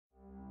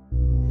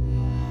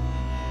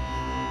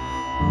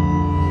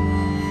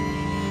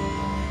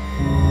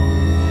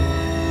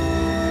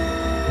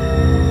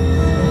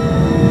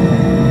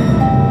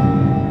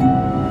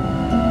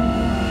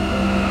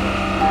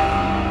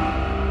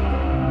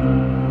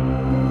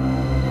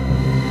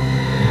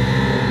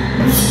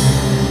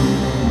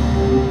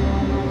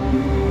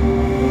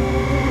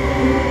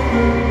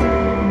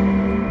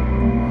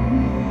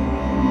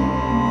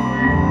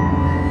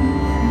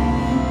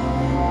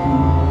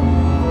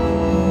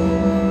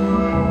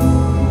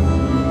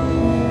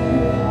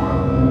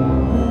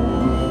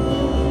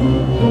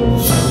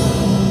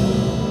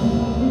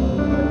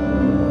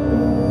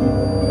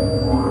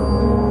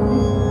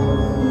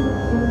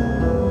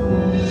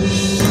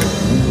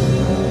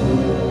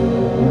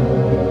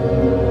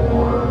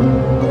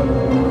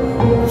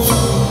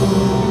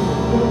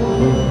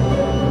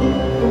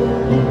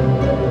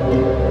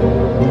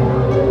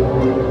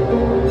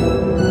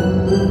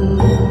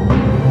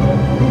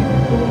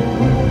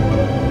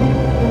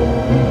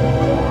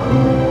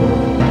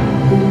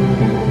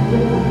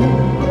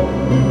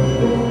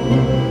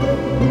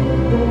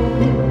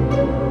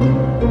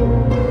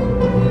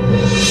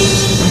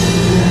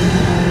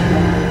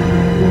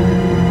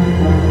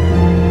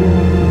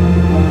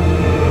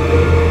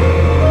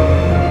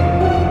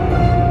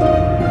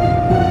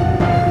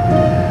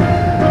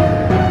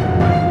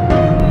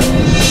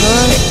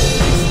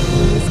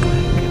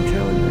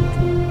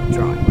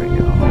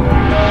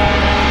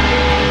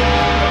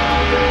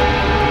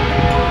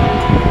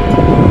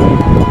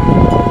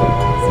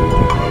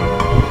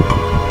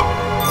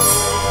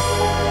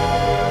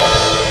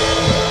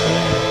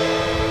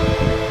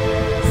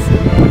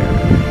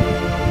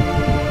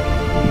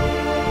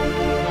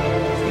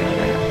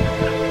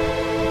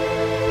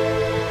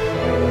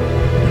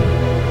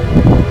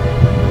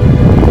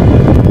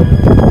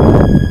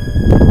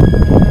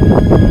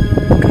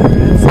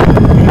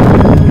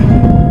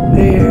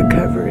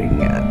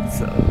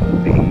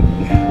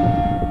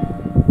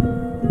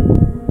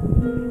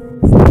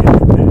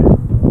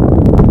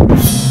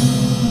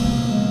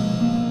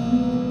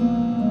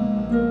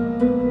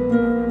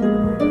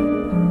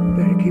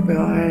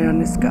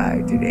the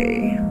sky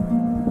today.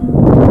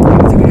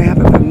 Things are gonna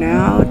happen from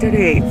now to the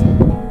 8th.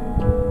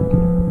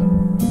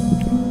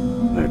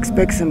 I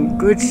expect some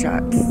good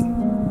shots.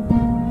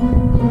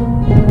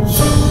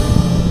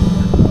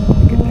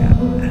 Look at that.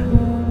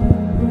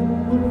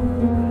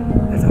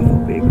 That's awful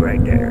big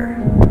right there.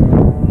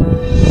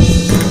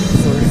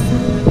 Source.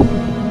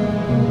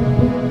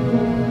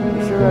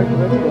 You sure I can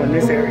look in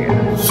this area?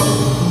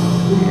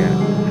 Yeah.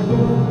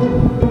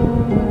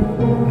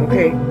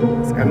 Okay,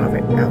 sky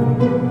muffin out.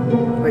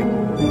 Wait,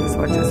 let's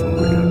watch this one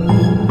more time.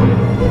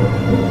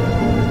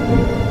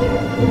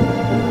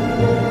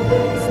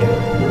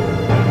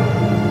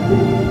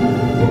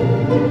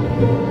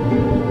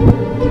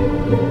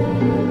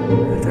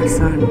 That's our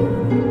sun.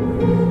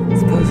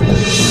 Supposedly.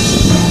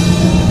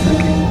 It's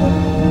okay.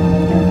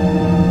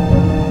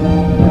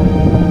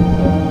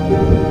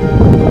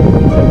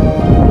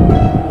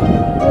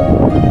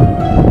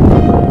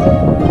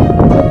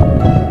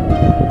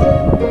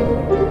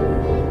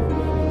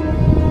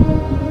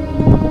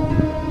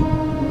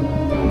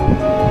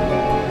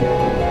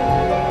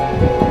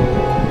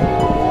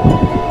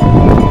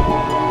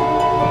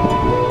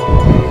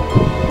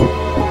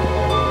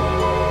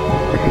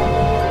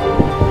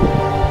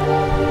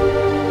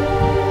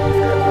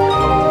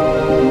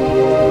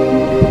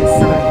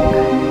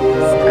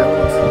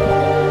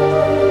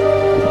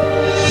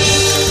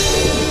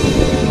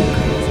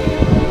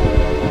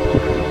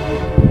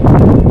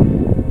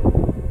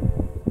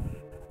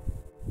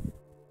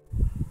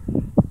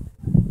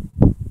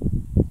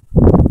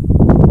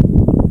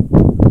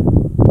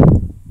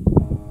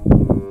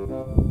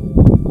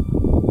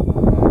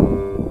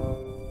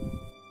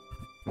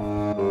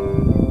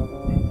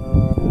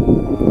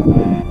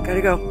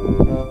 Gotta go.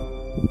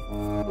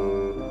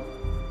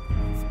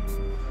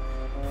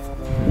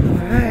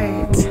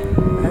 Alright.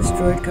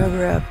 Asteroid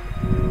cover up.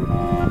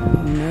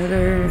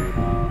 Another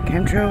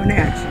chemtrail in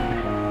action.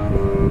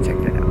 Check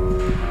that out.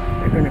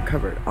 They're gonna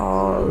cover it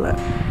all up.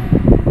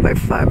 By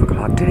 5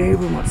 o'clock today,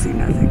 we won't see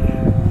nothing.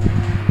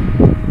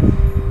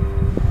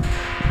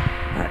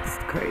 That's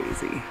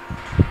crazy.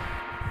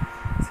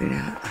 See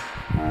that?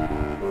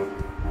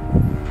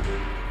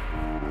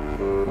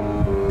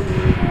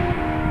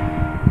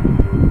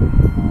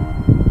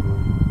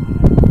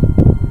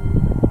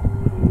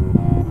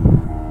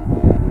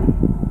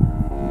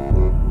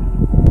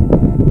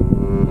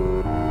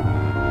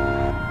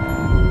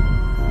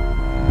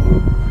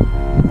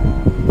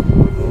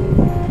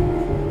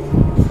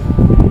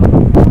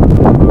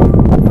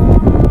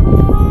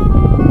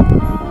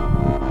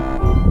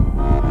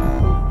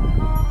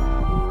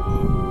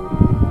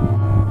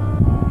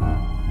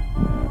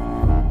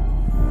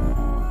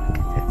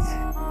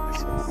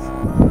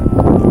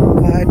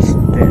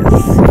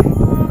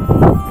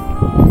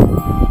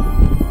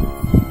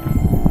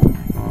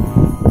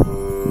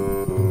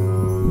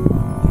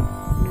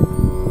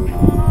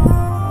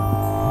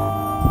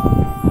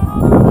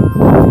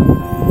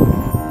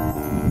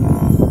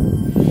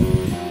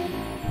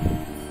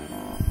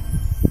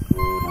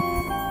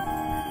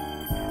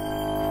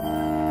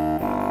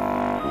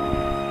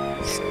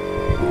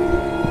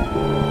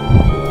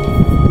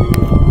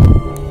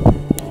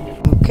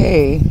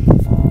 Okay,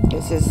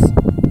 this is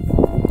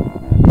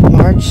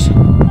March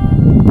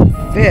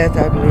 5th,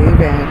 I believe,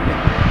 and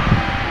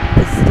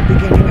this is the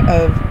beginning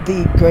of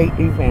the great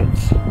event,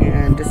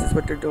 and this is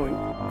what they're doing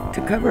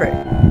to cover it.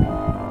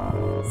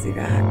 See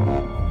that?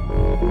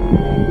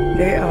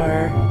 They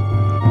are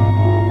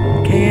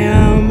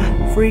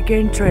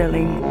freaking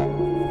trailing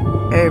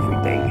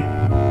everything.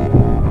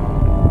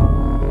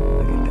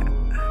 Look at that.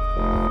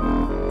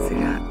 See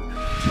that?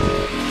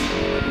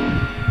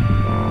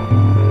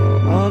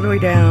 All the way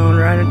down,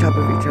 right on top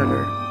of each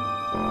other.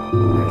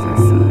 There's our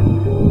sun.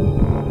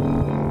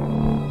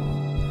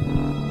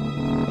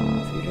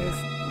 See this?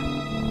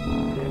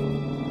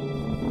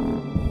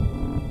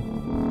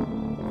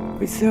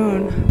 Pretty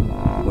soon,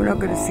 we're not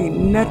going to see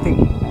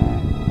nothing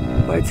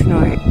by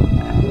tonight.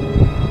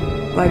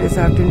 By this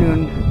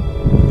afternoon.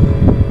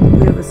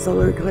 We have a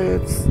solar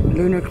eclipse,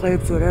 lunar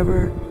eclipse,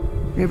 whatever,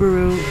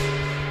 Nibiru,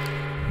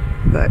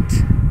 but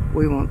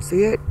we won't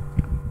see it.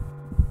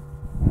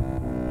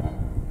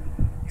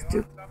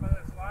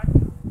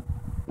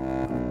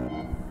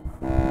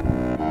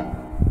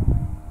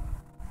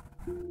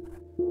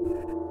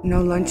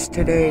 No lunch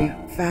today,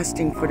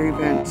 fasting for the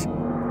event.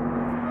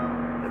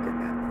 Look at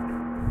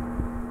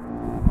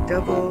that.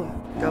 Double,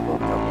 double,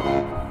 double.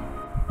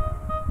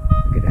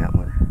 Look at that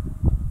one.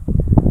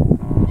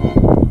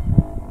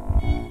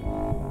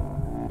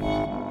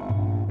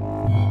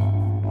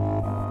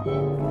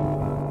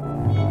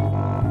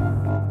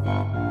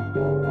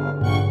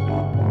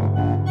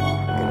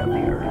 Get up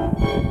here.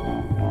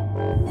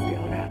 See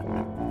all that?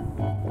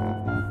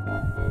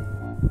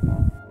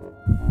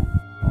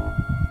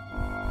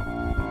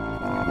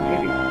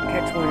 Maybe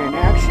catch one in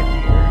action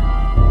here.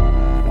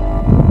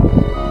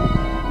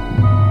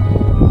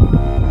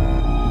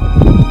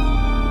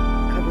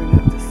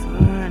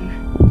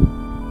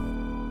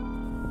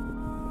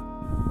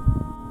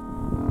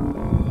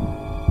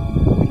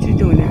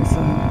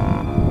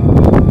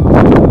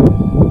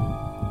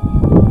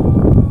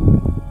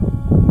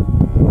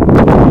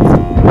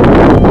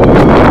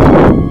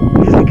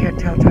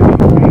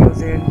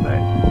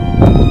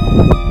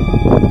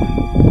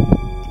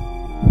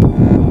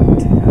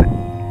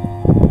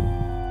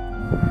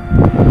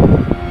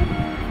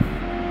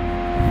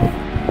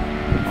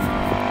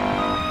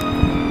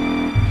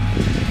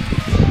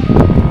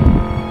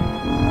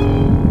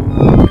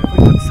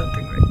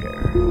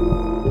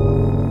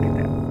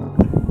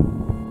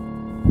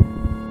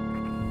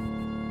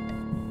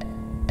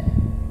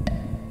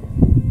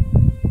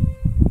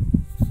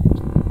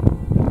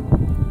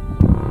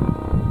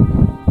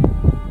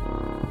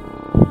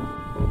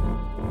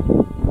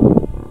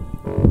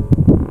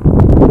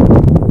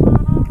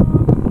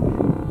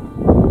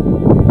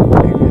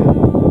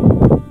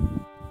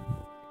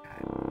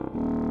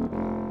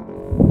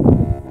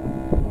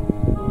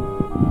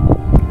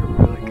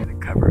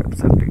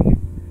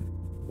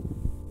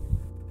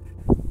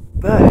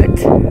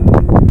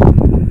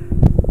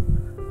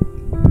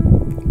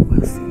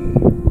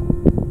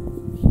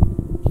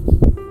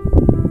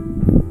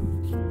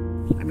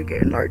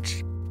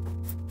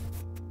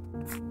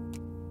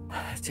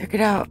 Check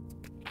it out.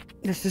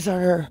 This is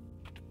our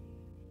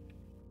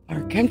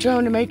chemtrail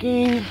in the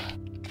making.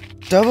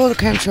 Double the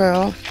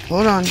chemtrail.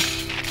 Hold on.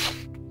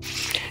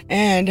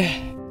 And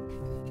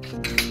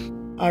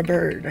our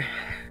bird.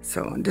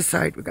 So on this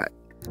side we got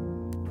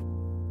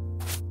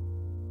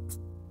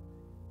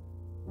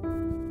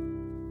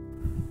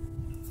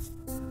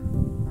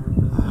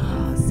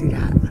see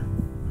that?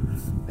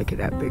 Look at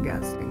that big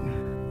ass thing.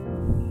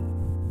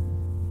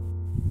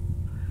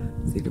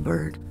 See the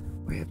bird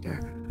way up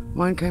there.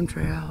 One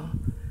chemtrail.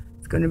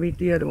 It's gonna be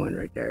the other one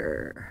right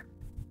there.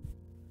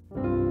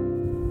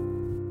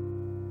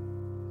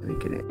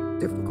 Making it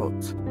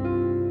difficult.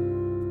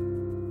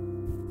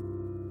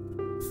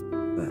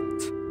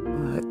 But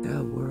what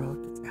the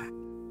world is that?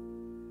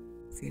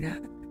 See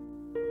that?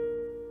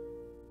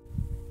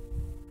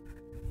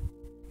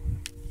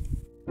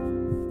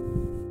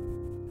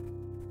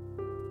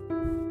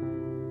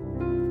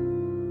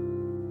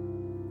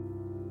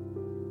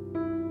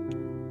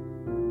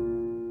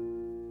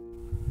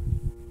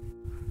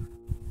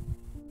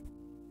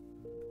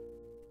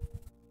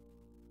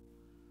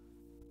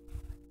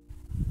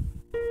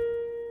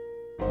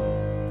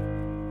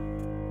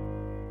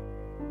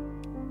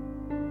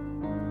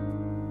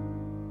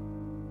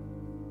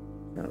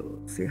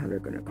 See how they're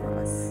gonna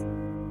cross.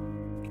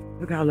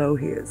 Look how low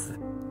he is.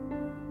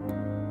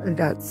 And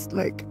that's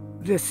like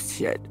this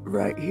shit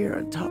right here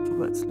on top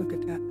of us. Look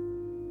at that.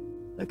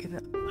 Look at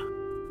that.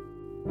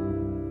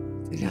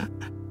 See that?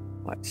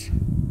 Watch.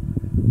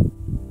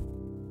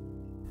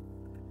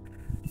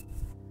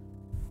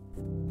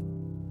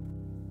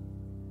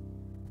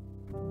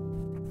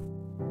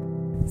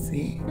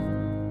 See?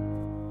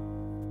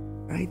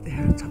 Right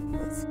there on top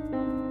of us.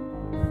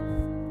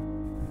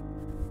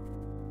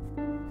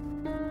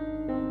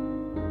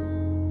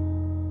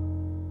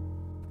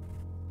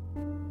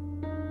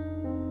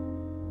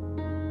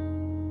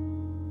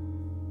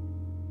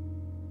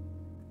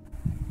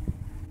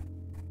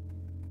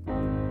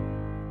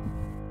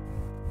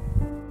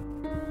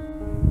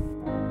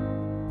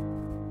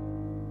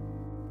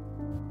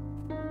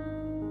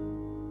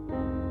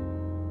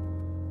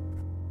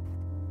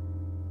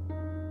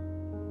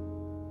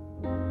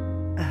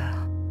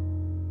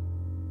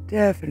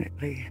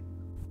 Definitely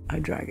a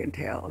dragon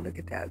tail. Look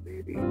at that,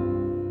 baby. It's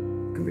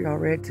gonna be all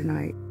red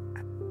tonight.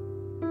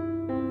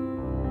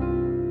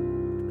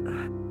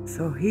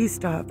 So he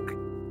stopped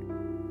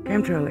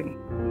chemtrailing.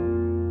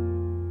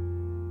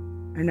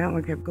 And that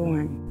one kept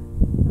going.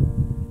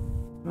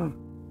 Oh.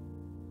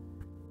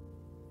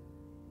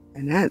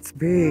 And that's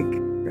big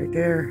right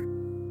there.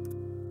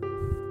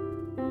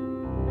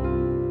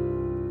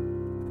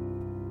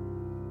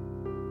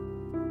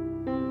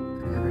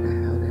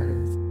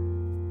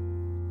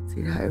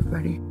 See that,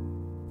 everybody?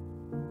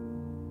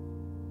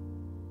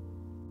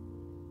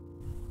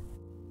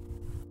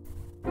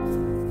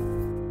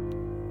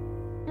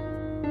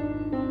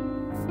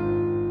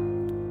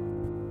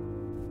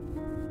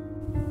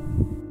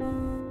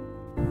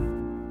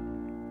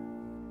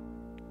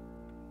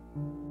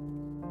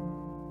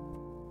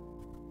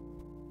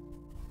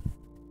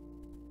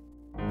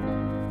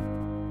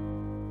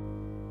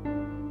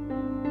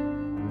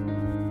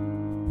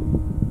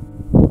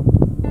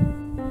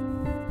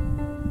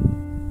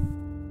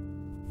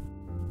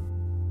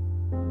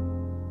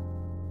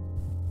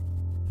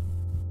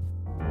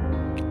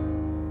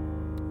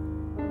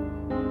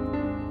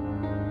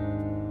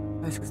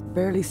 I just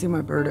barely see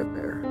my bird up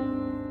there.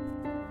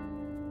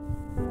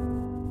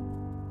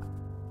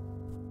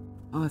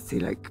 Oh, I see,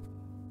 like,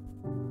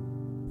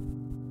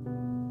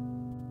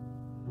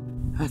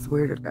 that's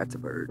weird if that's a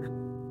bird.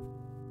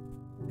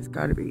 It's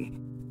gotta be.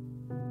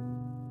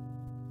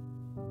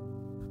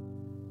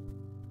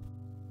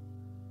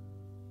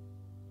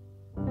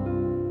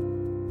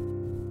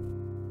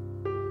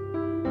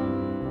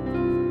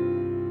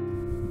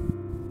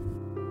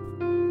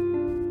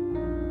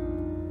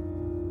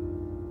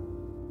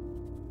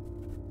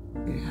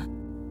 Yeah.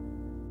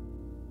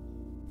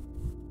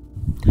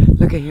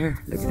 Look at here.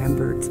 Look at them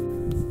birds.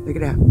 Look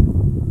at that.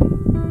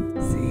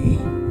 See?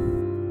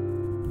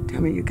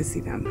 Tell me you can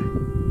see them.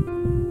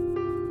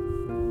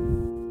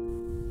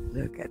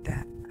 Look at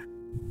that.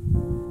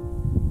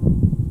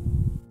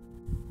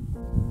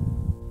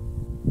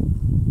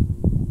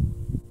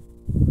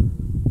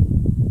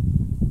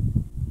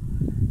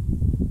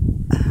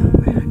 Oh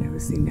man, I've never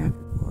seen that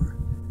before.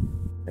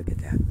 Look at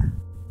that.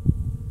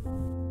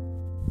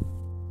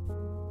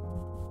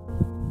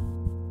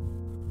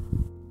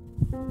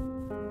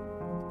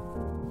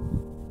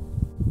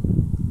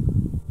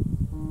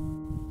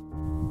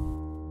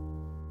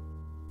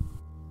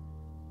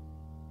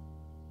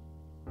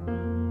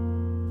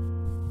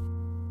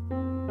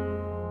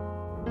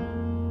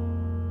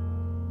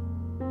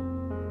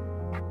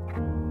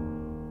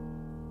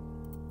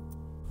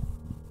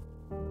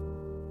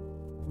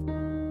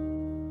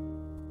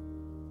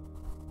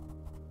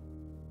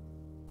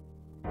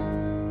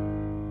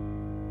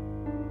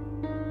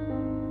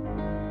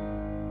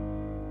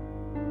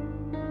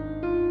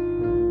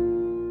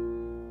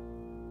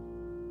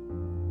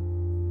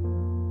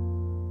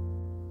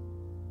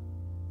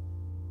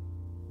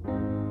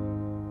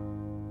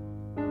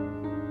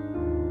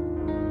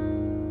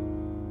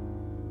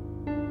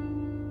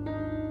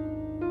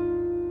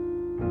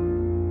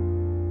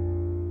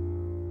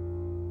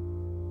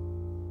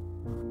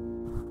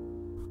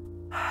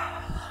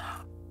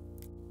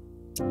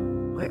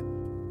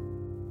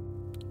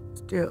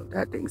 still,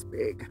 that thing's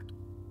big.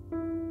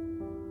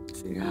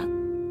 See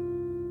that?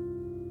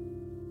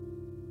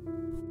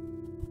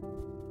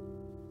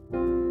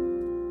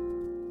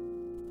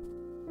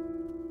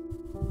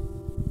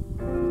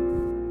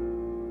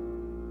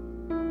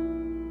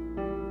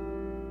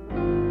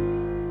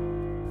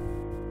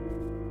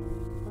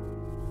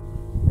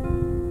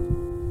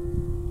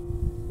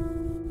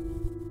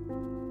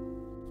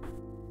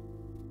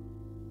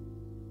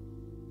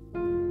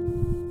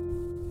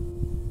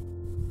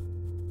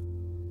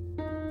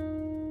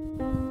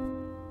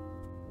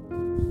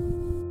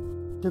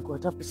 Look,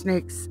 watch out for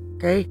snakes,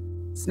 okay?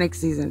 Snake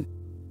season.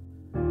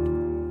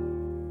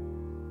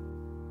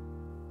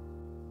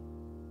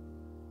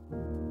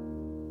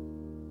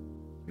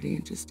 Pretty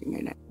interesting,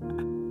 isn't it?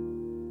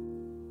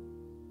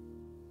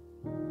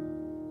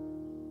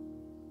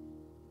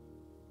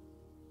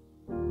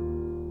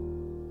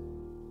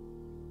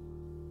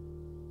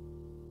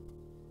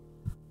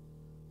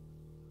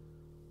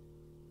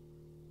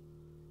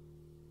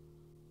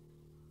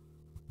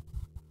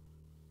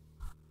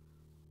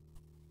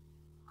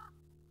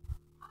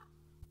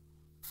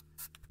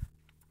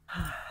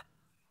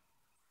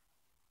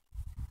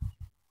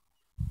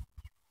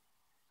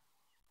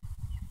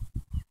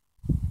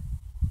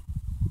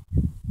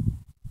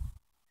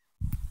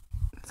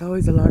 There's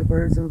always a lot of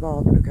birds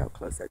involved. Look how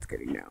close that's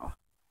getting now.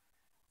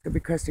 It'll be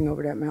cresting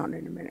over that mountain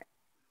in a minute.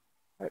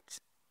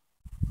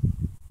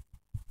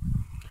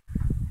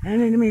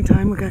 And in the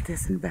meantime, we got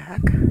this in the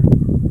back.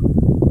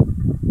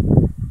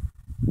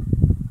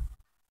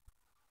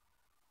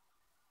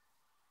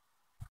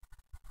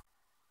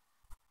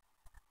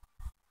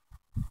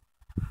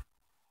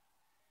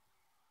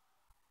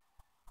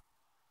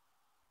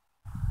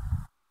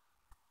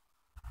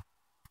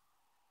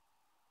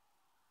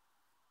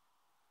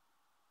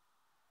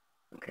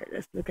 Okay,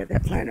 let's look at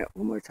that planet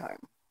one more time.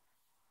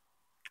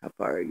 How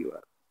far are you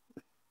up?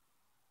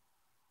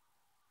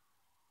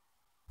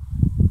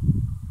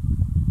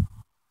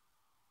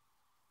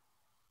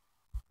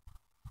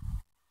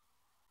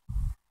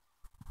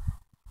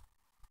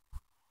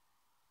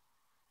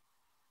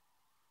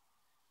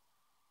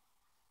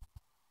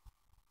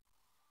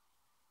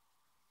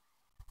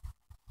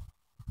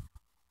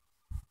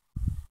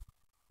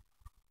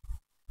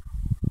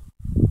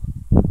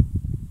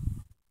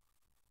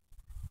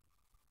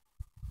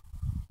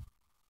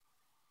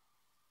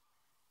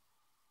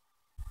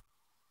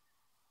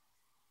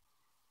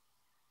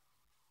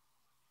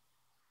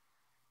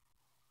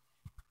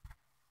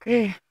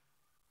 Okay,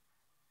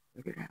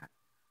 look at that.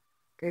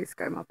 Okay,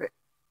 Sky Muppet.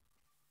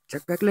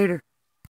 Check back later.